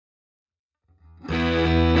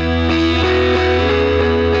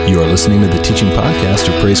You are listening to the teaching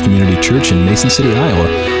podcast of Praise Community Church in Mason City,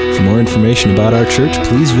 Iowa. For more information about our church,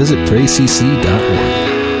 please visit praisecc.org.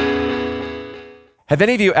 Have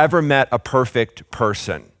any of you ever met a perfect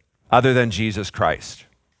person other than Jesus Christ?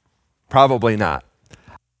 Probably not.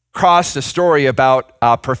 Crossed a story about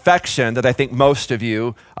perfection that I think most of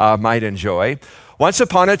you might enjoy. Once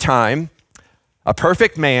upon a time, a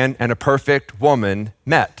perfect man and a perfect woman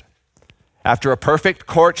met. After a perfect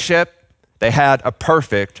courtship, they had a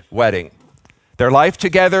perfect wedding. Their life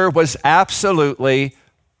together was absolutely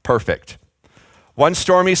perfect. One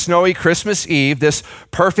stormy, snowy Christmas Eve, this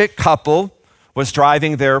perfect couple was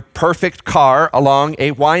driving their perfect car along a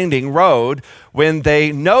winding road when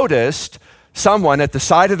they noticed someone at the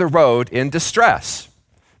side of the road in distress.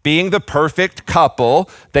 Being the perfect couple,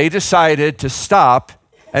 they decided to stop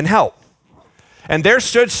and help. And there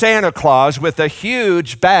stood Santa Claus with a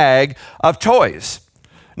huge bag of toys.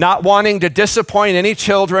 Not wanting to disappoint any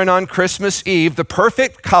children on Christmas Eve, the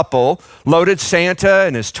perfect couple loaded Santa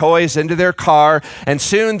and his toys into their car, and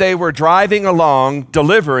soon they were driving along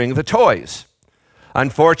delivering the toys.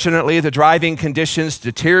 Unfortunately, the driving conditions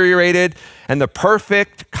deteriorated, and the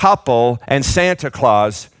perfect couple and Santa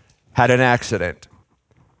Claus had an accident.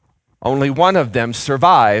 Only one of them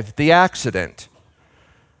survived the accident.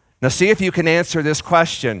 Now, see if you can answer this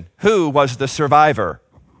question. Who was the survivor?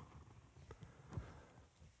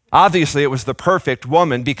 Obviously, it was the perfect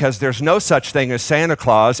woman, because there's no such thing as Santa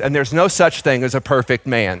Claus, and there's no such thing as a perfect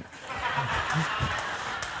man.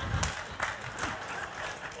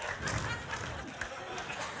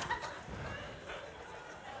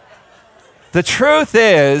 The truth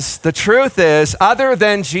is, other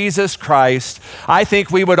than Jesus Christ, I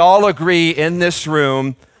think we would all agree in this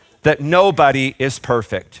room that nobody is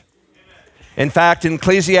perfect. In fact, in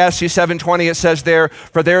Ecclesiastes 7:20, it says there,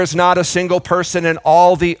 "For there is not a single person in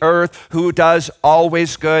all the earth who does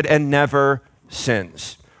always good and never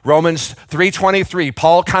sins." Romans 3:23,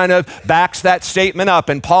 Paul kind of backs that statement up,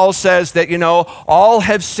 and Paul says that, all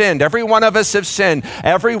have sinned. Every one of us have sinned.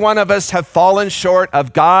 Every one of us have fallen short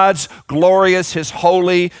of God's glorious, his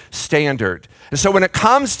holy standard. And so when it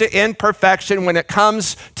comes to imperfection, when it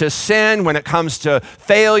comes to sin, when it comes to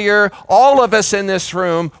failure, all of us in this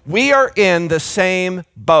room, we are in the same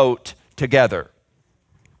boat together.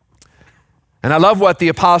 And I love what the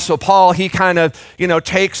Apostle Paul, he kind of,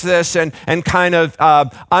 takes this and kind of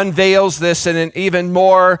unveils this in an even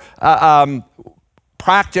more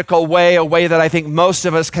practical way, a way that I think most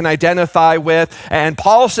of us can identify with. And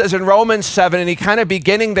Paul says in Romans 7, and he kind of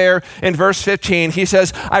beginning there in verse 15, he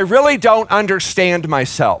says, "I really don't understand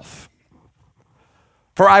myself,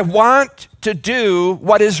 for I want to do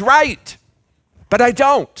what is right, but I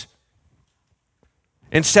don't.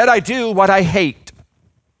 Instead, I do what I hate.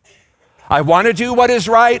 I want to do what is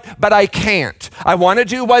right, but I can't. I want to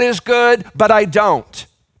do what is good, but I don't.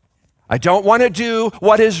 I don't want to do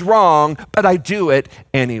what is wrong, but I do it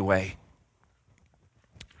anyway."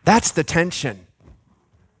 That's the tension.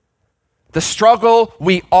 The struggle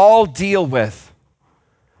we all deal with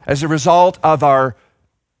as a result of our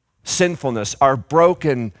sinfulness, our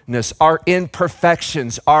brokenness, our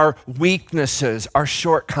imperfections, our weaknesses, our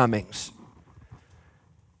shortcomings.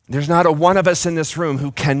 There's not a one of us in this room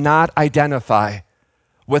who cannot identify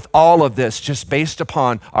with all of this just based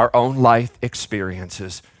upon our own life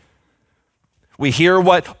experiences. We hear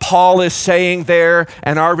what Paul is saying there,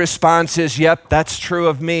 and our response is, yep, that's true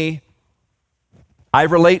of me. I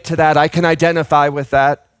relate to that. I can identify with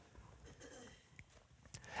that.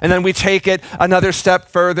 And then we take it another step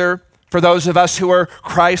further. For those of us who are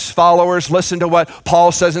Christ followers, listen to what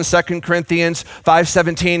Paul says in 2 Corinthians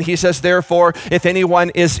 5:17. He says, "Therefore, if anyone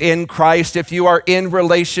is in Christ, if you are in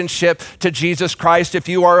relationship to Jesus Christ, if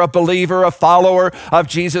you are a believer, a follower of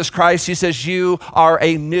Jesus Christ," he says, "you are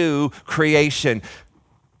a new creation.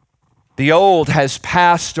 The old has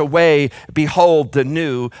passed away. Behold, the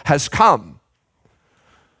new has come."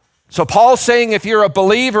 So Paul's saying if you're a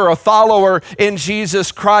believer, a follower in Jesus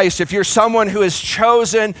Christ, if you're someone who has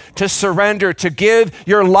chosen to surrender, to give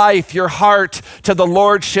your life, your heart to the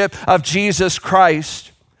lordship of Jesus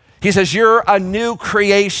Christ, he says you're a new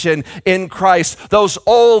creation in Christ. Those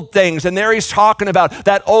old things, and there he's talking about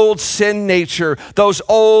that old sin nature, those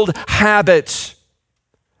old habits,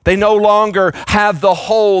 they no longer have the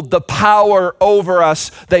hold, the power over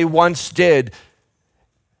us they once did.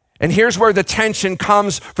 And here's where the tension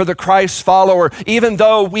comes for the Christ follower. Even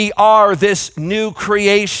though we are this new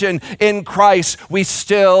creation in Christ, we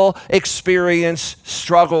still experience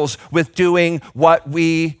struggles with doing what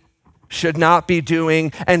we should not be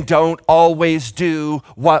doing and don't always do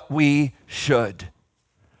what we should.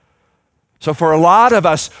 So for a lot of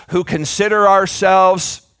us who consider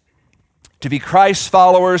ourselves To be Christ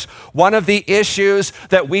followers, one of the issues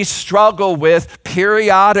that we struggle with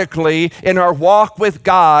periodically in our walk with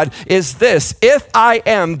God is this: if I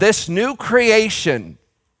am this new creation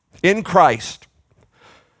in Christ,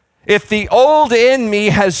 if the old in me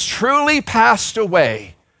has truly passed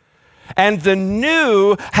away and the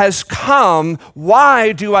new has come,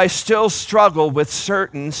 why do I still struggle with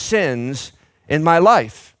certain sins in my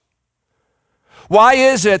life? Why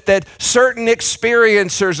is it that certain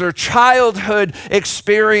experiences or childhood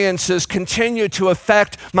experiences continue to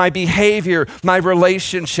affect my behavior, my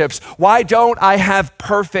relationships? Why don't I have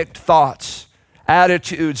perfect thoughts,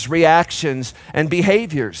 attitudes, reactions, and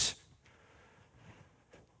behaviors?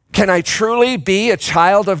 Can I truly be a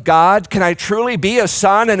child of God? Can I truly be a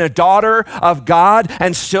son and a daughter of God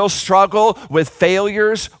and still struggle with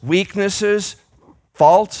failures, weaknesses,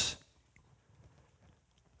 faults?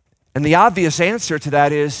 And the obvious answer to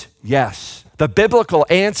that is yes. The biblical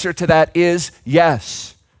answer to that is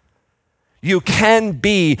yes. You can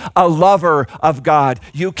be a lover of God.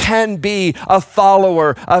 You can be a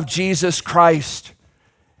follower of Jesus Christ.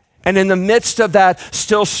 And in the midst of that,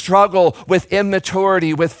 still struggle with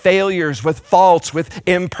immaturity, with failures, with faults, with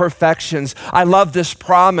imperfections. I love this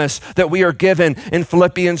promise that we are given in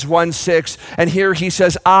Philippians 1:6. And here he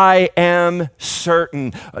says, I am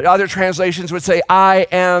certain. Other translations would say, I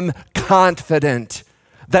am confident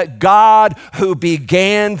that God who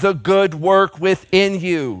began the good work within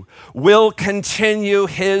you will continue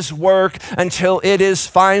his work until it is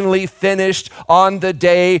finally finished on the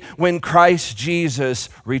day when Christ Jesus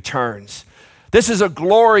returns. This is a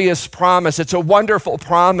glorious promise. It's a wonderful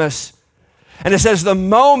promise. And it says the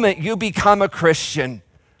moment you become a Christian,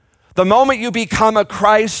 the moment you become a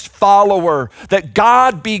Christ follower, that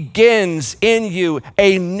God begins in you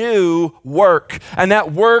a new work. And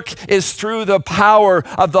that work is through the power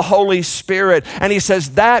of the Holy Spirit. And he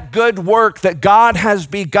says that good work that God has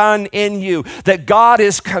begun in you, that God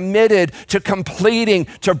is committed to completing,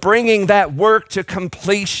 to bringing that work to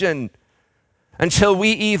completion until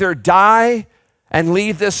we either die and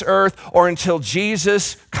leave this earth or until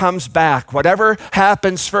Jesus comes back. Whatever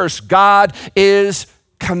happens first, God is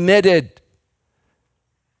committed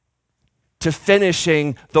to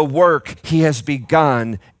finishing the work he has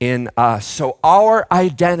begun in us. So our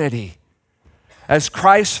identity as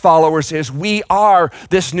Christ followers is we are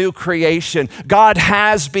this new creation. God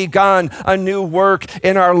has begun a new work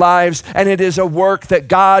in our lives, and it is a work that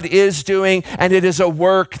God is doing, and it is a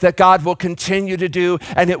work that God will continue to do,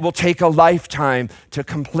 and it will take a lifetime to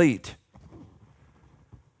complete.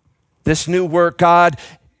 This new work God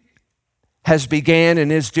has began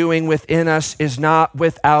and is doing within us is not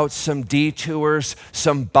without some detours,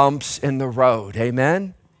 some bumps in the road.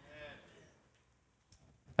 Amen?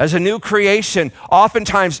 As a new creation,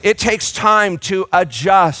 oftentimes it takes time to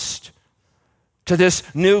adjust to this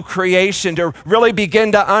new creation, to really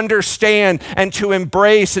begin to understand and to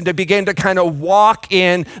embrace and to begin to kind of walk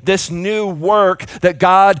in this new work that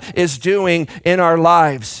God is doing in our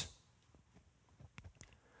lives.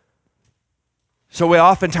 So we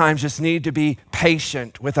oftentimes just need to be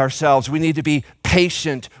patient with ourselves. We need to be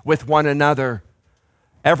patient with one another.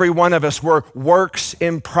 Every one of us, we're works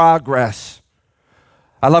in progress.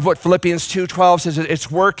 I love what Philippians 2:12 says.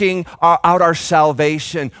 It's working out our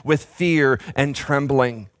salvation with fear and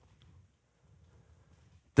trembling.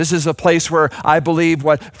 This is a place where I believe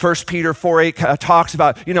what 1 Peter 4:8 talks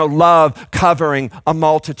about, love covering a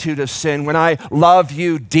multitude of sin. When I love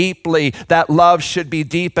you deeply, that love should be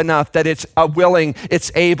deep enough that it's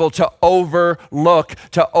it's able to overlook,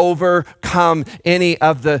 to overcome any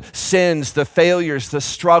of the sins, the failures, the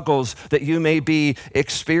struggles that you may be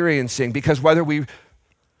experiencing. Because whether we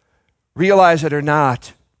realize it or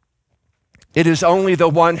not, it is only the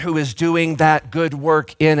one who is doing that good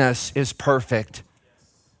work in us is perfect.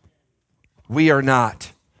 We are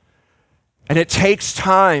not. And it takes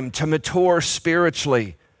time to mature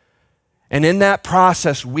spiritually. And in that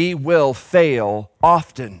process, we will fail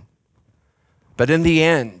often. But in the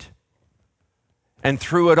end, and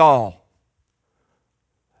through it all,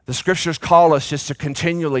 the scriptures call us just to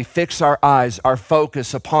continually fix our eyes, our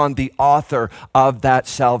focus upon the author of that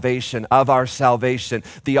salvation, of our salvation,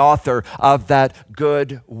 the author of that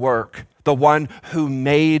good work. The one who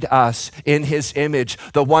made us in his image,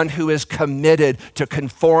 the one who is committed to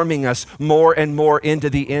conforming us more and more into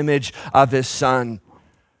the image of his Son.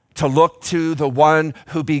 To look to the one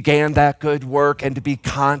who began that good work and to be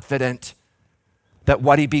confident that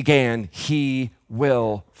what he began, he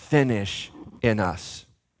will finish in us.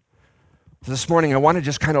 So this morning, I want to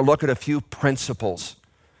just kind of look at a few principles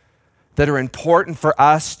that are important for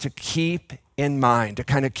us to keep in mind, to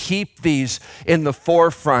kind of keep these in the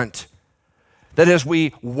forefront that as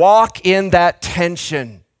we walk in that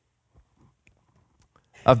tension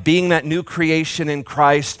of being that new creation in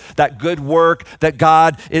Christ, that good work that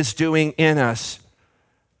God is doing in us,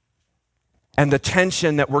 and the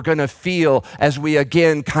tension that we're going to feel as we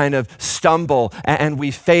again kind of stumble and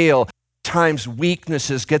we fail, times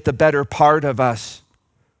weaknesses get the better part of us.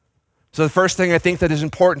 So the first thing I think that is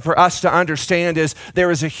important for us to understand is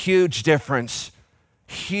there is a huge difference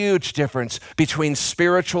between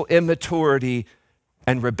spiritual immaturity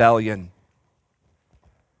and rebellion.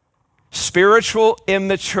 Spiritual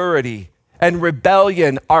immaturity and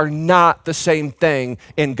rebellion are not the same thing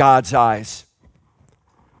in God's eyes.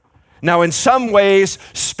 Now, in some ways,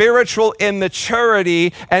 spiritual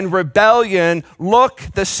immaturity and rebellion look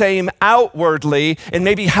the same outwardly in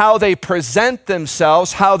maybe how they present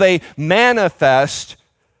themselves, how they manifest.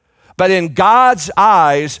 But in God's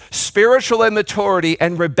eyes, spiritual immaturity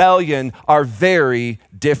and rebellion are very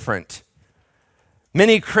different.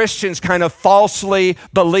 Many Christians kind of falsely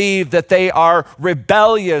believe that they are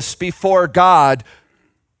rebellious before God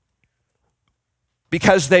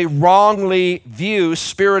because they wrongly view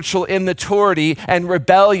spiritual immaturity and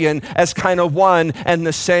rebellion as kind of one and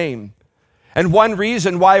the same. And one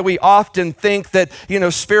reason why we often think that,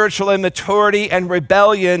 spiritual immaturity and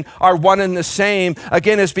rebellion are one and the same,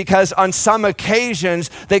 again, is because on some occasions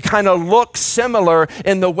they kind of look similar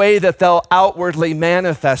in the way that they'll outwardly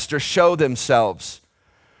manifest or show themselves.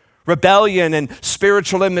 Rebellion and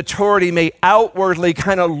spiritual immaturity may outwardly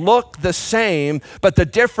kind of look the same, but the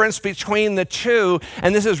difference between the two,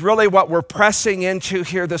 and this is really what we're pressing into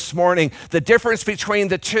here this morning, the difference between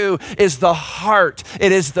the two is the heart.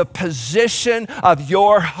 It is the position of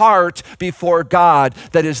your heart before God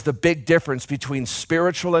that is the big difference between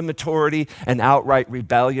spiritual immaturity and outright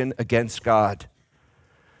rebellion against God.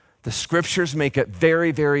 The scriptures make it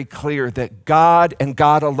very, very clear that God and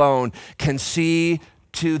God alone can see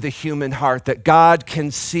to the human heart, that God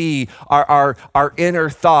can see our inner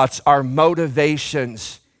thoughts, our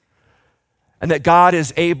motivations, and that God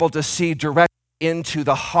is able to see directly into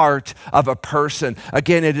the heart of a person.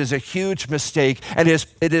 Again, it is a huge mistake, and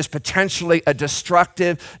it is potentially a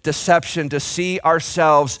destructive deception to see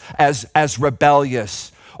ourselves as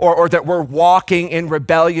rebellious, or that we're walking in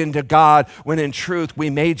rebellion to God, when in truth we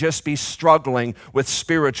may just be struggling with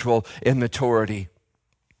spiritual immaturity.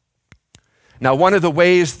 Now, one of the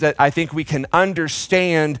ways that I think we can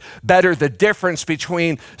understand better the difference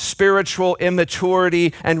between spiritual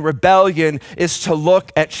immaturity and rebellion is to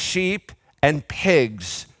look at sheep and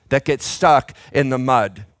pigs that get stuck in the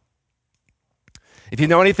mud. If you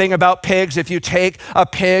know anything about pigs, if you take a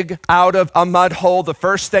pig out of a mud hole, the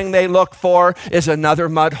first thing they look for is another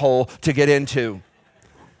mud hole to get into.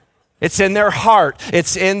 It's in their heart.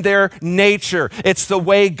 It's in their nature. It's the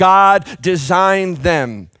way God designed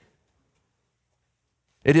them.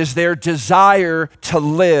 It is their desire to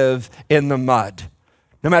live in the mud.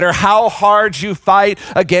 No matter how hard you fight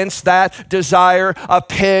against that desire, a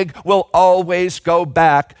pig will always go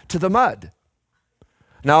back to the mud.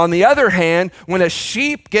 Now, on the other hand, when a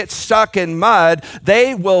sheep gets stuck in mud,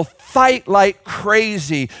 they will fight like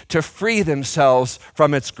crazy to free themselves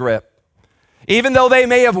from its grip. Even though they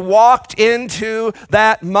may have walked into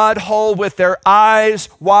that mud hole with their eyes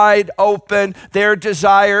wide open, their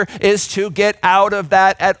desire is to get out of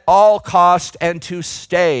that at all cost and to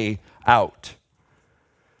stay out.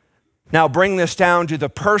 Now, bring this down to the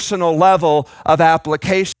personal level of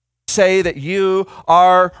application. Say that you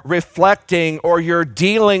are reflecting or you're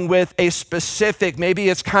dealing with a specific, maybe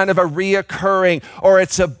it's kind of a reoccurring or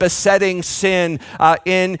it's a besetting sin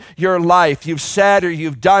in your life. You've said or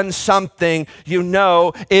you've done something you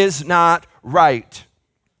know is not right.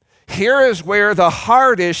 Here is where the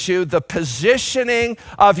heart issue, the positioning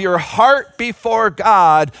of your heart before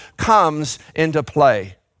God, comes into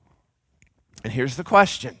play. And here's the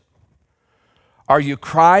question. Are you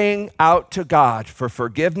crying out to God for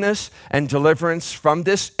forgiveness and deliverance from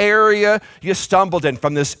this area you stumbled in,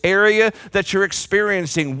 from this area that you're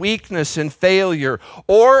experiencing weakness and failure?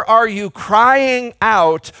 Or are you crying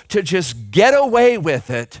out to just get away with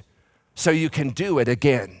it so you can do it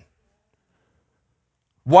again?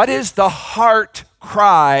 What is the heart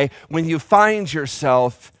cry when you find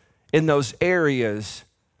yourself in those areas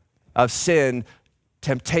of sin,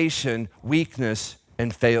 temptation, weakness,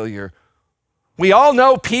 and failure? We all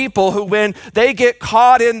know people who, when they get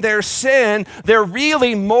caught in their sin, they're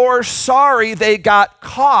really more sorry they got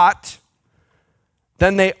caught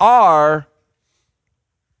than they are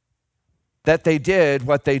that they did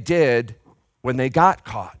what they did when they got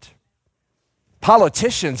caught.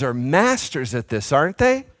 Politicians are masters at this, aren't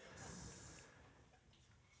they?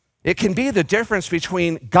 It can be the difference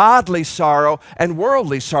between godly sorrow and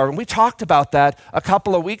worldly sorrow. And we talked about that a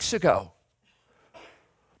couple of weeks ago.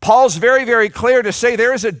 Paul's very, very clear to say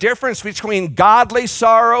there is a difference between godly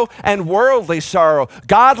sorrow and worldly sorrow.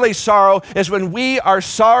 Godly sorrow is when we are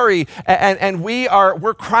sorry and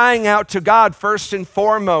we're crying out to God first and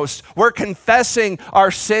foremost. We're confessing our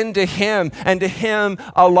sin to Him and to Him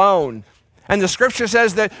alone. And the scripture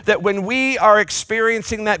says that when we are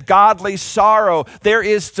experiencing that godly sorrow, there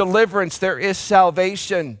is deliverance, there is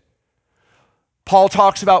salvation. Paul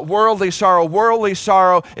talks about worldly sorrow. Worldly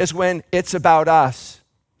sorrow is when it's about us.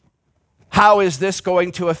 How is this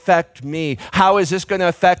going to affect me? How is this going to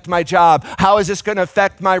affect my job? How is this going to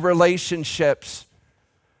affect my relationships?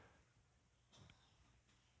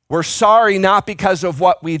 We're sorry not because of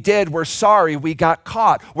what we did. We're sorry we got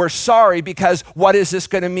caught. We're sorry because what is this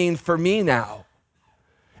going to mean for me now?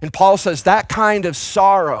 And Paul says that kind of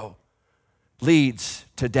sorrow leads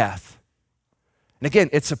to death. And again,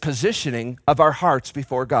 it's a positioning of our hearts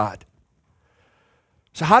before God.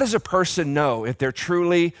 So how does a person know if they're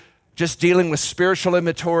truly just dealing with spiritual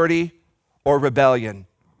immaturity or rebellion?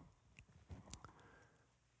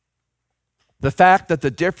 The fact that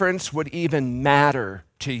the difference would even matter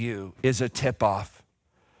to you is a tip-off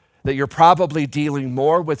that you're probably dealing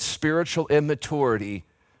more with spiritual immaturity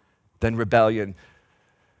than rebellion.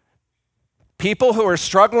 People who are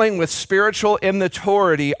struggling with spiritual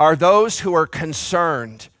immaturity are those who are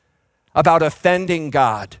concerned about offending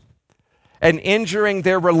God and injuring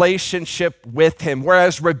their relationship with Him.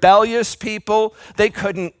 Whereas rebellious people, they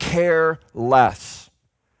couldn't care less,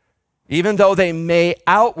 even though they may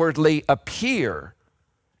outwardly appear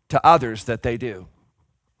to others that they do.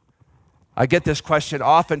 I get this question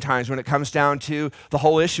oftentimes when it comes down to the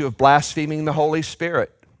whole issue of blaspheming the Holy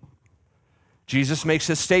Spirit. Jesus makes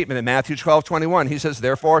this statement in Matthew 12:21. He says,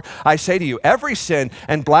 "Therefore, I say to you, every sin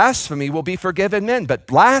and blasphemy will be forgiven men, but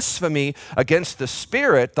blasphemy against the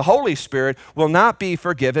Spirit, the Holy Spirit, will not be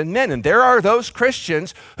forgiven men." And there are those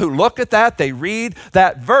Christians who look at that, they read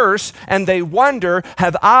that verse, and they wonder,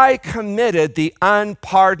 have I committed the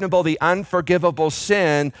unpardonable, the unforgivable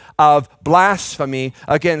sin of blasphemy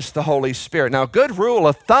against the Holy Spirit? Now, a good rule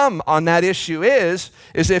of thumb on that issue is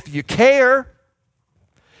if you care,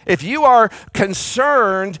 if you are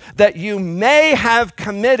concerned that you may have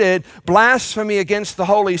committed blasphemy against the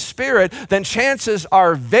Holy Spirit, then chances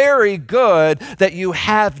are very good that you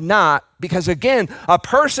have not. Because again, a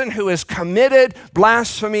person who has committed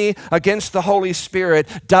blasphemy against the Holy Spirit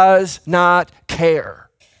does not care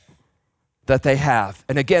that they have.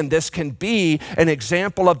 And again, this can be an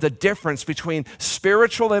example of the difference between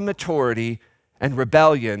spiritual immaturity and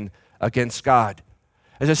rebellion against God.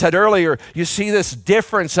 As I said earlier, you see this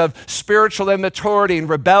difference of spiritual immaturity and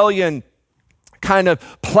rebellion kind of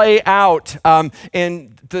play out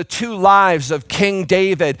in the two lives of King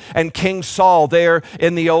David and King Saul there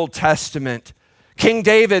in the Old Testament. King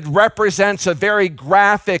David represents a very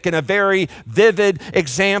graphic and a very vivid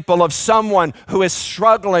example of someone who is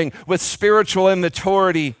struggling with spiritual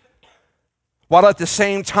immaturity, while at the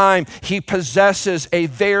same time, he possesses a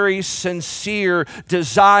very sincere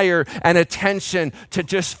desire and attention to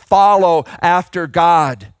just follow after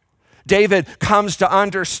God. David comes to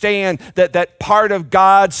understand that part of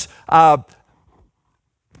God's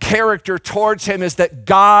character towards him is that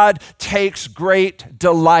God takes great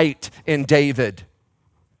delight in David.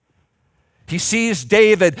 He sees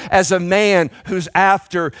David as a man who's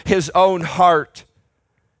after his own heart.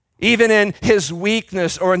 Even in his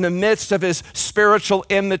weakness or in the midst of his spiritual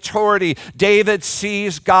immaturity, David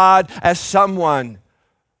sees God as someone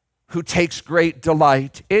who takes great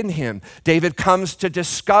delight in him. David comes to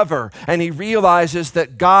discover and he realizes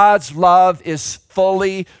that God's love is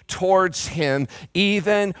fully towards him,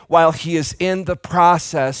 even while he is in the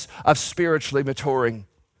process of spiritually maturing.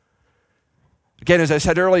 Again, as I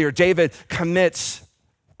said earlier, David commits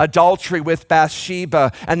adultery with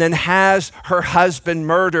Bathsheba and then has her husband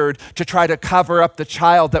murdered to try to cover up the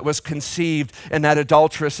child that was conceived in that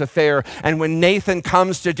adulterous affair. And when Nathan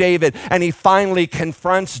comes to David and he finally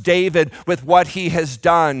confronts David with what he has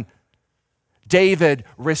done, David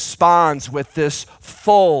responds with this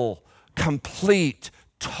full, complete,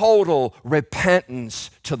 total repentance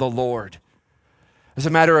to the Lord. As a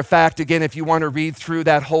matter of fact, again, if you want to read through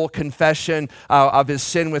that whole confession of his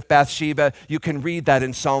sin with Bathsheba, you can read that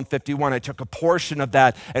in Psalm 51. I took a portion of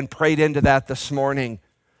that and prayed into that this morning.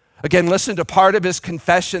 Again, listen to part of his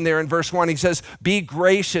confession there in verse 1. He says, be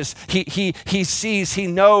gracious. He sees, he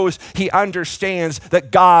knows, he understands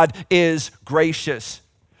that God is gracious.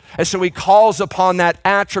 And so he calls upon that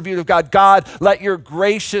attribute of God. God, let your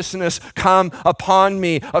graciousness come upon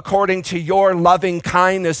me according to your loving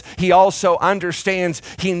kindness. He also understands,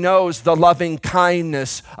 he knows the loving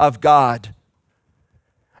kindness of God.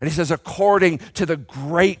 And he says, according to the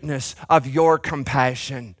greatness of your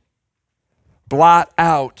compassion, blot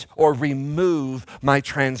out or remove my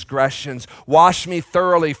transgressions. Wash me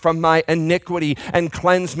thoroughly from my iniquity and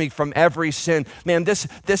cleanse me from every sin. Man, this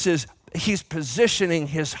is, he's positioning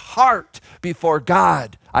his heart before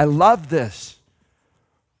God. I love this.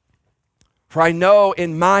 For I know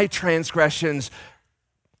in my transgressions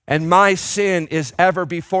and my sin is ever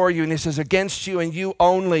before you. And he says, against you and you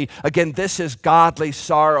only. Again, this is godly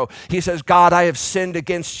sorrow. He says, God, I have sinned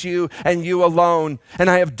against you and you alone, and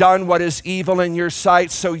I have done what is evil in your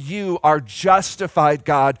sight. So you are justified,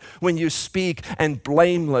 God, when you speak, and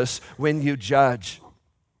blameless when you judge.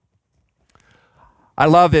 I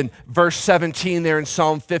love in verse 17 there in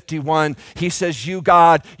Psalm 51, he says, you,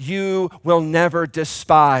 God, you will never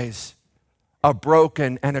despise a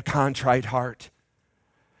broken and a contrite heart.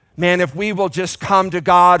 Man, if we will just come to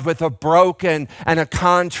God with a broken and a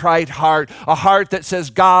contrite heart, a heart that says,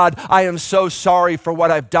 God, I am so sorry for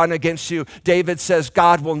what I've done against you. David says,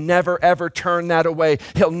 God will never, ever turn that away.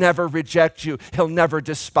 He'll never reject you. He'll never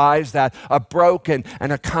despise that. A broken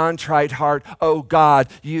and a contrite heart, oh God,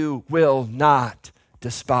 you will not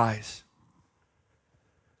despise.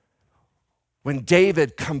 When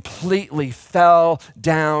David completely fell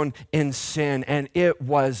down in sin, and it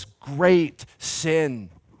was great sin,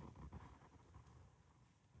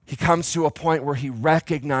 he comes to a point where he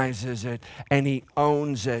recognizes it and he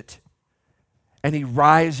owns it. And he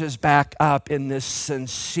rises back up in this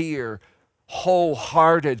sincere,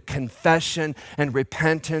 wholehearted confession and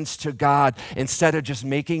repentance to God, instead of just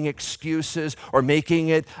making excuses or making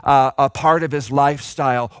it a part of his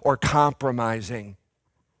lifestyle or compromising.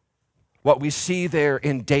 What we see there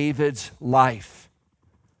in David's life,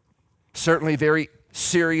 certainly very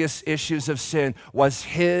serious issues of sin, was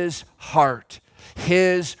his heart.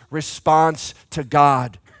 His response to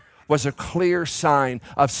God was a clear sign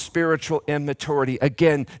of spiritual immaturity.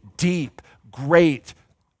 Again, deep, great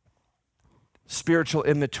spiritual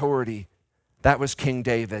immaturity. That was King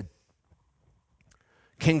David.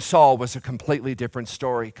 King Saul was a completely different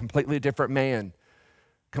story, completely different man,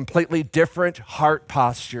 completely different heart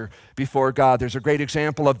posture before God. There's a great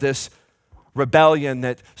example of this rebellion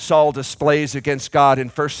that Saul displays against God in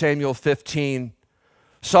 1 Samuel 15.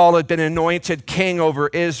 Saul had been anointed king over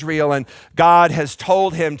Israel, and God has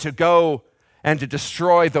told him to go and to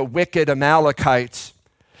destroy the wicked Amalekites.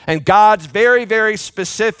 And God's very, very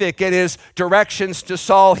specific in his directions to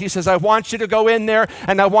Saul. He says, I want you to go in there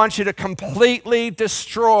and I want you to completely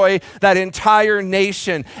destroy that entire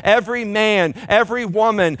nation. Every man, every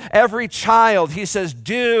woman, every child. He says,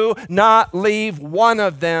 do not leave one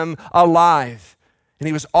of them alive. And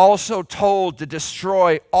he was also told to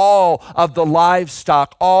destroy all of the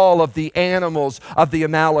livestock, all of the animals of the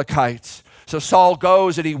Amalekites. So Saul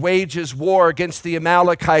goes and he wages war against the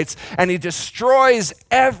Amalekites, and he destroys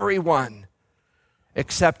everyone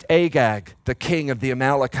except Agag, the king of the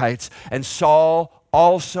Amalekites. And Saul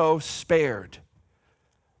also spared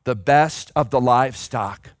the best of the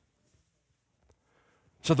livestock.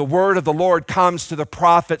 So the word of the Lord comes to the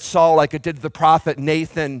prophet Saul like it did to the prophet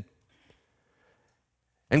Nathan.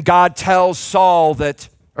 And God tells Samuel that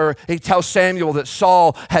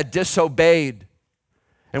Saul had disobeyed.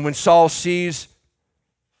 And when Saul sees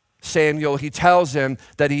Samuel, he tells him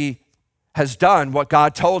that he has done what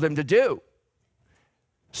God told him to do.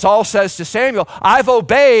 Saul says to Samuel, I've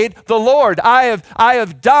obeyed the Lord. I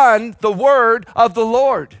have done the word of the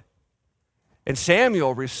Lord. And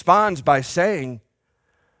Samuel responds by saying,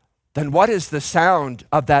 then what is the sound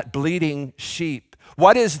of that bleating sheep?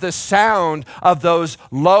 What is the sound of those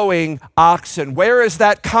lowing oxen? Where is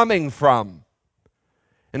that coming from?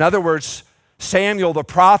 In other words, Samuel the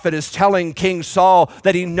prophet is telling King Saul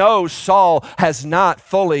that he knows Saul has not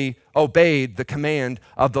fully obeyed the command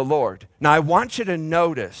of the Lord. Now I want you to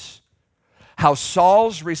notice how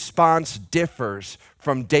Saul's response differs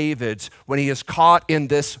from David's when he is caught in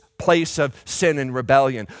this place of sin and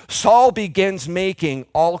rebellion. Saul begins making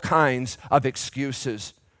all kinds of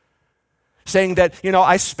excuses, saying that,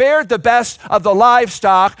 I spared the best of the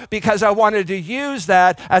livestock because I wanted to use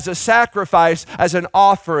that as a sacrifice, as an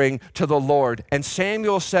offering to the Lord. And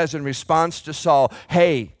Samuel says in response to Saul,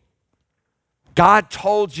 hey, God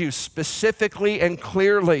told you specifically and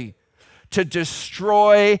clearly to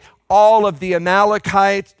destroy all of the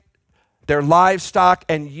Amalekites, their livestock,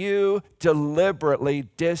 and you deliberately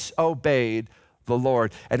disobeyed the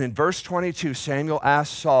Lord. And in verse 22, Samuel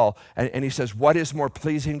asks Saul, and he says, what is more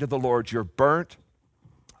pleasing to the Lord, your burnt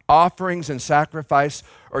offerings and sacrifice,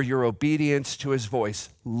 or your obedience to his voice?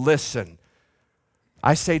 Listen.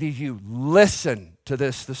 I say to you, listen to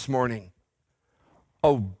this morning.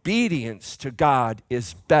 Obedience to God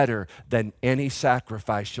is better than any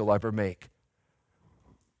sacrifice you'll ever make.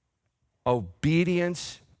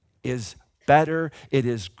 Obedience is better, it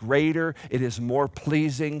is greater, it is more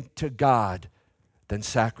pleasing to God than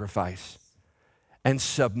sacrifice. And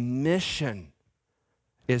submission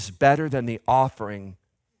is better than the offering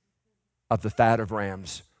of the fat of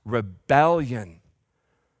rams. Rebellion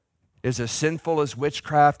is as sinful as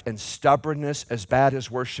witchcraft, and stubbornness as bad as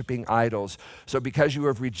worshiping idols. So because you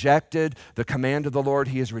have rejected the command of the Lord,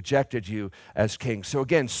 he has rejected you as king. So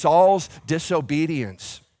again, Saul's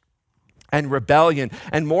disobedience and rebellion,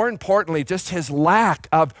 and more importantly, just his lack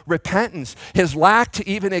of repentance, his lack to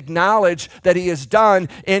even acknowledge that he has done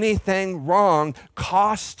anything wrong,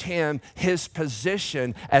 cost him his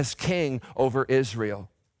position as king over Israel.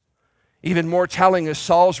 Even more telling is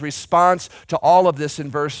Saul's response to all of this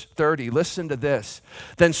in verse 30. Listen to this.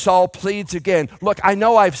 Then Saul pleads again, look, I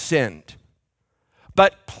know I've sinned,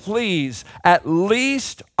 but please at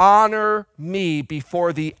least honor me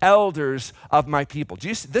before the elders of my people. Do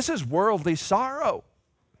you see? This is worldly sorrow.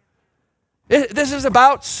 This is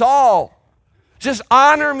about Saul. Just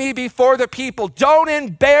honor me before the people. Don't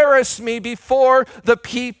embarrass me before the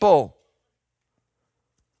people.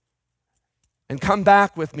 And come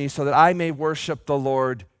back with me so that I may worship the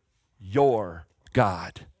Lord, your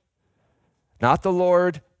God. Not the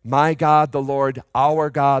Lord, my God, the Lord, our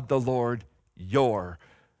God, the Lord, your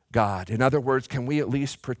God. In other words, can we at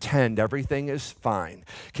least pretend everything is fine?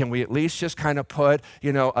 Can we at least just kind of put,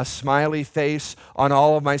 a smiley face on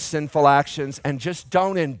all of my sinful actions and just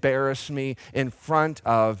don't embarrass me in front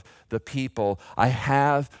of the people? I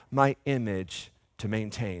have my image to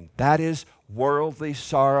maintain. That is worldly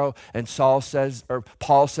sorrow, and Paul says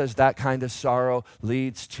that kind of sorrow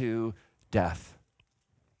leads to death.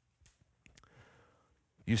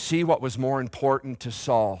 You see what was more important to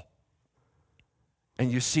Saul,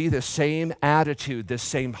 and you see the same attitude, the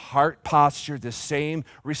same heart posture, the same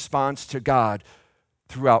response to God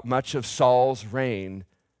throughout much of Saul's reign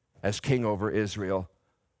as king over Israel.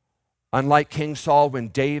 Unlike King Saul, when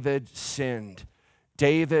David sinned,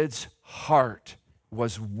 David's heart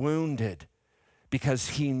was wounded because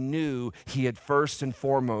he knew he had first and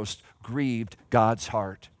foremost grieved God's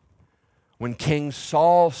heart. When King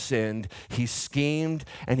Saul sinned, he schemed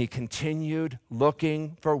and he continued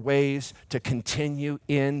looking for ways to continue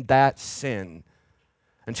in that sin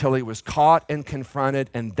until he was caught and confronted,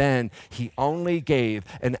 and then he only gave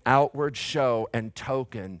an outward show and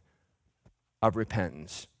token of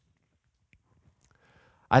repentance.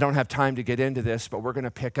 I don't have time to get into this, but we're going to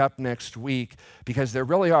pick up next week because there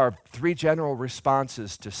really are three general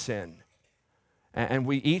responses to sin. And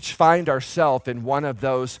we each find ourselves in one of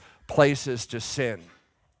those places to sin.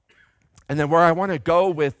 And then where I want to go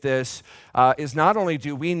with this is not only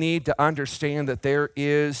do we need to understand that there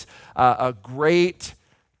is a great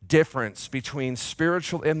difference between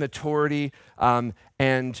spiritual immaturity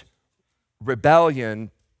and rebellion.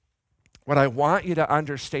 What I want you to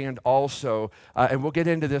understand also, and we'll get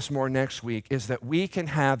into this more next week, is that we can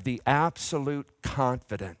have the absolute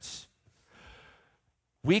confidence.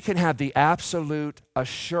 We can have the absolute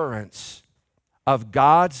assurance of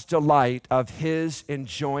God's delight, of his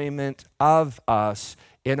enjoyment of us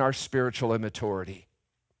in our spiritual immaturity.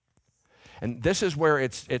 And this is where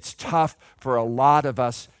it's tough for a lot of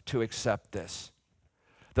us to accept this.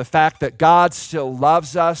 The fact that God still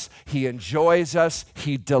loves us, he enjoys us,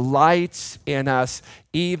 he delights in us,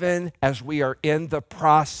 even as we are in the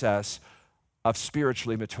process of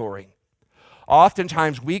spiritually maturing.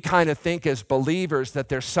 Oftentimes, we kind of think as believers that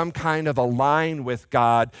there's some kind of a line with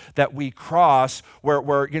God that we cross where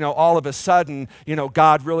all of a sudden,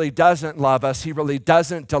 God really doesn't love us. He really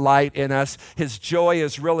doesn't delight in us. His joy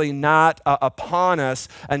is really not upon us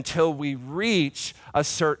until we reach a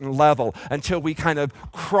certain level. Until we kind of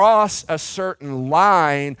cross a certain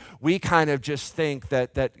line, we kind of just think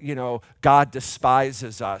that God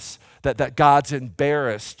despises us. That God's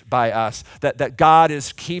embarrassed by us, that God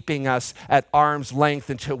is keeping us at arm's length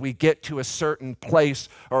until we get to a certain place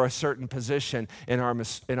or a certain position in our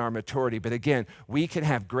maturity. But again, we can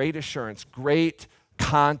have great assurance, great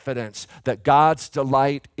confidence that God's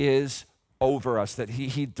delight is over us, that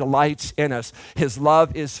he delights in us. His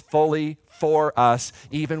love is fully for us,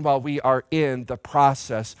 even while we are in the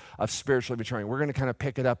process of spiritually maturing. We're going to kind of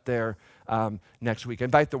pick it up there next week.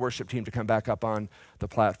 Invite the worship team to come back up on the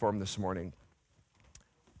platform this morning.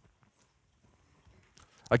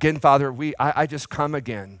 Again, Father, I just come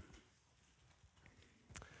again.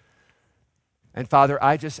 And Father,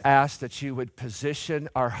 I just ask that you would position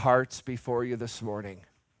our hearts before you this morning,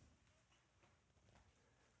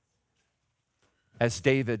 as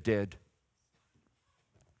David did.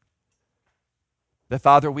 That,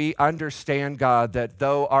 Father, we understand, God, that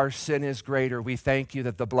though our sin is greater, we thank you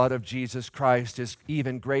that the blood of Jesus Christ is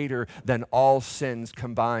even greater than all sins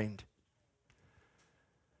combined.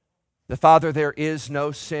 The Father, there is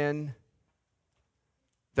no sin.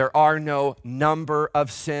 There are no number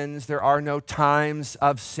of sins. There are no times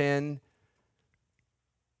of sin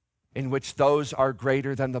in which those are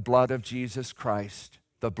greater than the blood of Jesus Christ.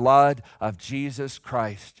 The blood of Jesus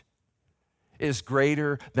Christ is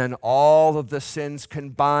greater than all of the sins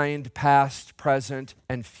combined, past, present,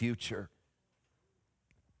 and future.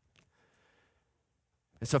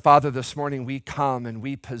 And so, Father, this morning we come and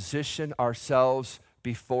we position ourselves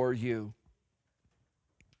before you.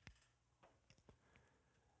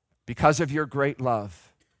 Because of your great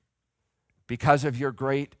love, because of your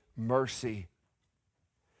great mercy,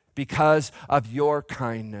 because of your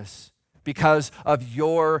kindness, because of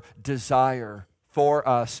your desire for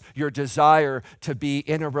us, your desire to be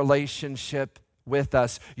in a relationship with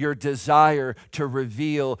us, your desire to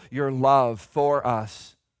reveal your love for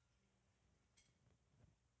us.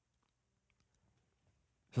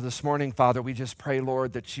 So this morning, Father, we just pray,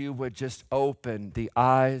 Lord, that you would just open the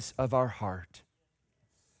eyes of our heart,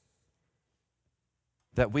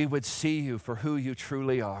 that we would see you for who you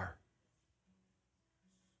truly are,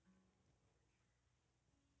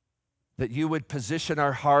 that you would position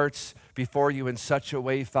our hearts before you in such a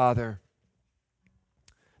way, Father,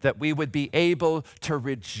 that we would be able to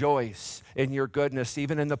rejoice in your goodness,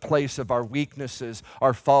 even in the place of our weaknesses,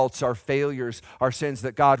 our faults, our failures, our sins,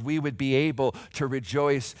 that God, we would be able to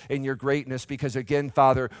rejoice in your greatness because again,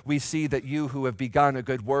 Father, we see that you who have begun a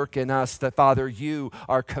good work in us, that Father, you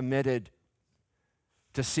are committed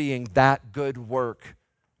to seeing that good work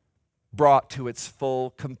brought to its full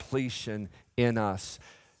completion in us.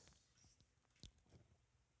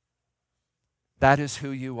 That is who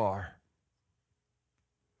you are.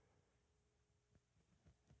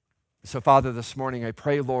 So, Father, this morning, I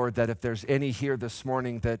pray, Lord, that if there's any here this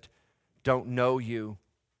morning that don't know you,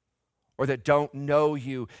 or that don't know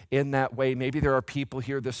you in that way, maybe there are people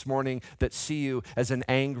here this morning that see you as an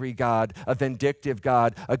angry God, a vindictive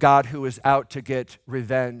God, a God who is out to get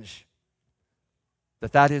revenge,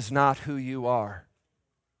 that is not who you are.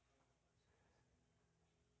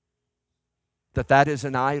 That is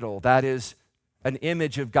an idol, that is an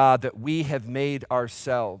image of God that we have made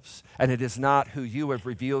ourselves, and it is not who you have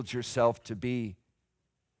revealed yourself to be.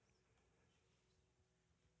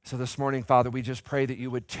 So this morning, Father, we just pray that you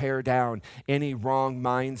would tear down any wrong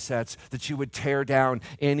mindsets, that you would tear down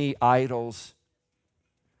any idols,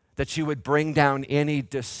 that you would bring down any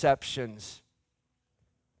deceptions,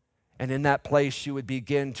 and in that place you would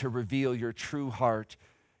begin to reveal your true heart,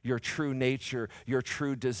 your true nature, your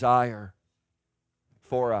true desire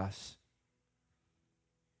for us.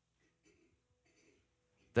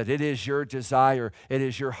 That it is your desire, it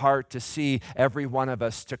is your heart to see every one of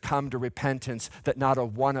us to come to repentance, that not a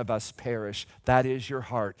one of us perish. That is your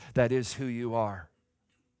heart. That is who you are.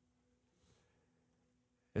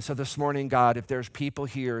 And so this morning, God, if there's people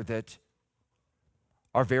here that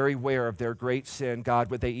are very aware of their great sin, God,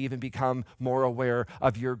 would they even become more aware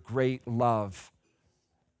of your great love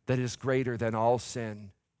that is greater than all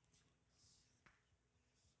sin?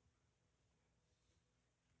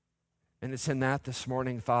 And it's in that this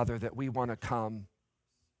morning, Father, that we want to come.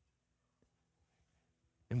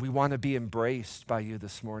 And we want to be embraced by you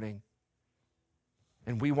this morning.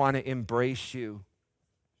 And we want to embrace you.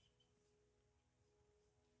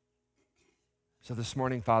 So this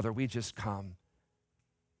morning, Father, we just come.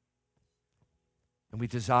 And we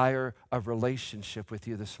desire a relationship with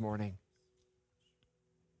you this morning.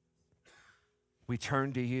 We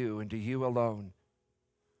turn to you and to you alone.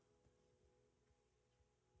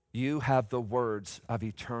 You have the words of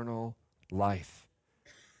eternal life.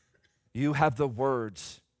 You have the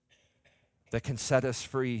words that can set us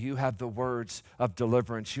free. You have the words of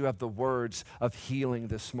deliverance. You have the words of healing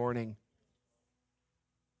this morning.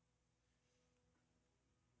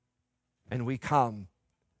 And we come,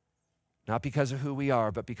 not because of who we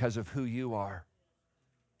are, but because of who you are.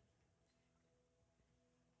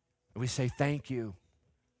 And we say thank you.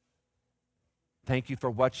 Thank you for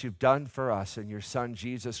what you've done for us in your Son,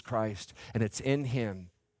 Jesus Christ. And it's in him,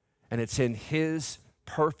 and it's in his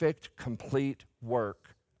perfect, complete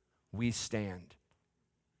work we stand.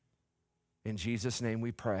 In Jesus' name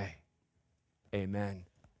we pray. Amen.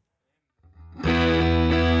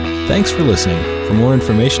 Thanks for listening. For more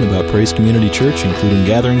information about Praise Community Church, including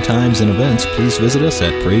gathering times and events, please visit us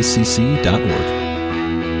at praisecc.org.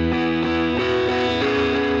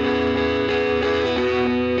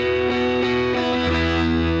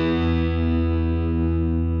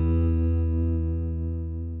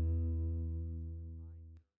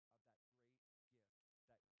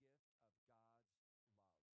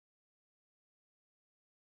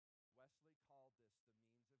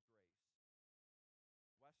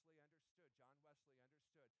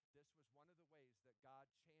 This was one of the ways that God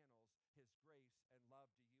channels his grace and love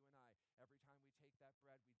to you and I. Every time we take that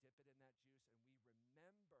bread, we dip it in that juice, and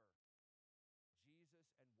we remember Jesus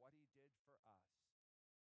and what he did for us.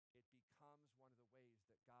 It becomes one of the ways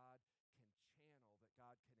that God can channel, that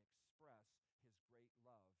God can express his great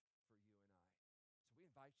love for you and I. So we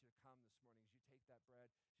invite you to come this morning as you take that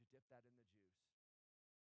bread, as you dip that in the juice,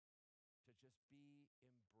 to just be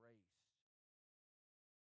embraced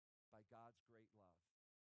by God's great love.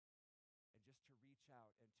 And just to reach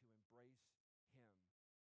out and to embrace him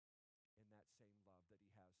in that same love that he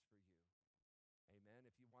has for you. Amen.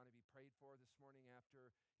 If you want to be prayed for this morning after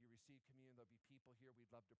you receive communion, there'll be people here. We'd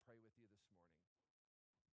love to pray with you this morning.